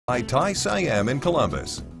by Thai Siam in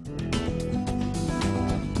Columbus.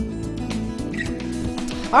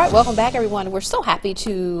 All right, welcome back, everyone. We're so happy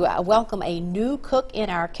to welcome a new cook in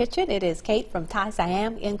our kitchen. It is Kate from Thai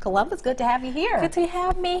Siam in Columbus. Good to have you here. Good to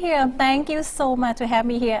have me here. Thank you so much to have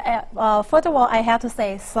me here. First of all, I have to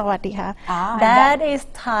say Sawadee ka. That is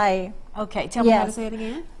Thai. Okay, tell me how to say it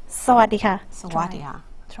again. Sawadee ka. Sawadee ka.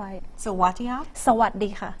 Try it. Sawadee ka.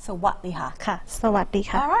 Sawadee ka. Sawadee ka. Ka. Sawadee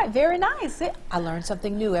ka. All right, very nice. I learn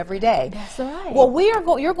something new every day. That's right.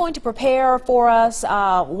 Well, you're going to prepare for us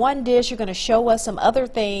one dish. You're going to show us some other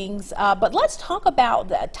things. But let's talk about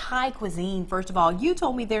the Thai cuisine, first of all. You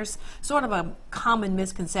told me there's sort of a common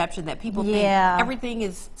misconception that people think everything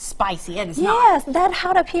is spicy, and it's not. Yes, that's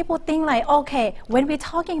how the people think, like, okay, when we're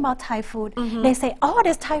talking about Thai food, they say, oh,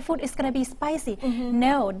 this Thai food is going to be spicy.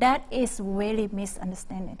 No, that is really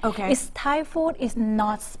misunderstanding. Okay. Thai food is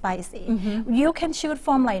not spicy. You can shoot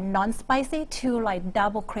from like non-spicy to like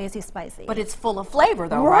double crazy spicy. But it's full of flavor,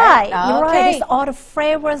 though, right? Right, okay. It's all the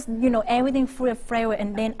flavors, you know, everything full of flavor,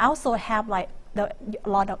 and then also have like a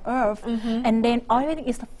lot of herbs, and then everything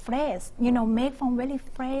is fresh, you know, made from really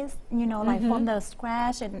fresh, you know, like from the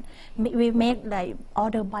scratch, and we make like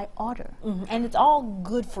order by order. And it's all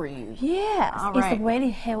good for you. Yes, all right. It's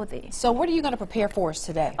really healthy. So what are you going to prepare for us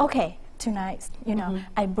today? Okay, tonight, you know,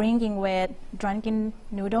 I bring in with drunken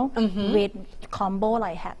noodle with combo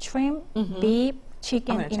like had shrimp, beef,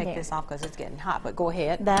 chicken. I'm going to take there. this off because it's getting hot, but go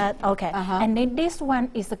ahead. That okay, and then this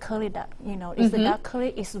one is the curry duck. You know, it's the duck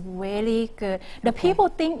curry. It's really good. The people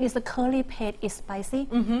think it's the curry paste is spicy.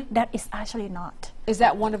 That is actually not. Is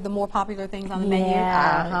that one of the more popular things on the menu?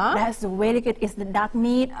 Yeah, that's really good. It's the duck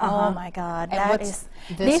meat. Oh my God, and that is.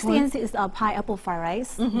 This is a pineapple fried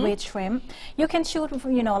rice with shrimp. You can shoot,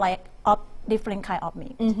 you know, like up different kind of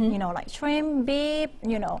meat, you know, like shrimp, beef,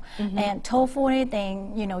 you know, and tofu,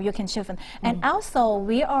 anything, you know, you can shoot them. And also,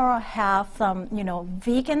 we all have some, you know,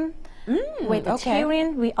 vegan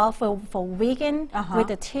vegetarian. We offer for vegan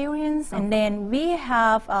vegetarians, and then we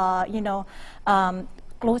have, you know,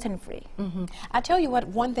 gluten-free. I tell you what,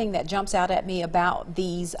 one thing that jumps out at me about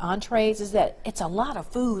these entrees is that it's a lot of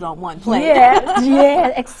food on one plate. Yeah,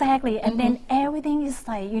 exactly. And then everything is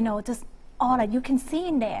like, you know, just all that you can see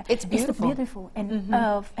in there. It's beautiful. It's beautiful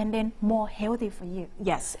and then more healthy for you.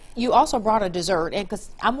 Yes. You also brought a dessert, and because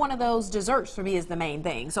I'm one of those, desserts for me is the main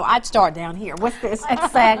thing. So I'd start down here. What's this?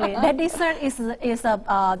 Exactly. The dessert is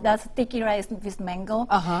that's sticky rice with mango.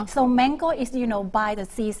 So mango is, you know, by the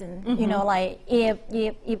season. You know, like if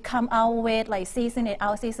come out with like season and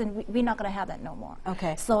out season, we're not gonna have that no more.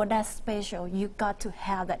 Okay. So that's special. You got to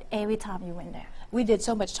have that every time you went there. We did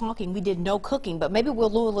so much talking, we did no cooking, but maybe we'll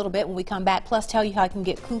do a little bit when we come back, plus tell you how you can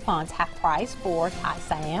get coupons half price for Thai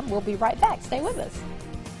Siam. We'll be right back. Stay with us.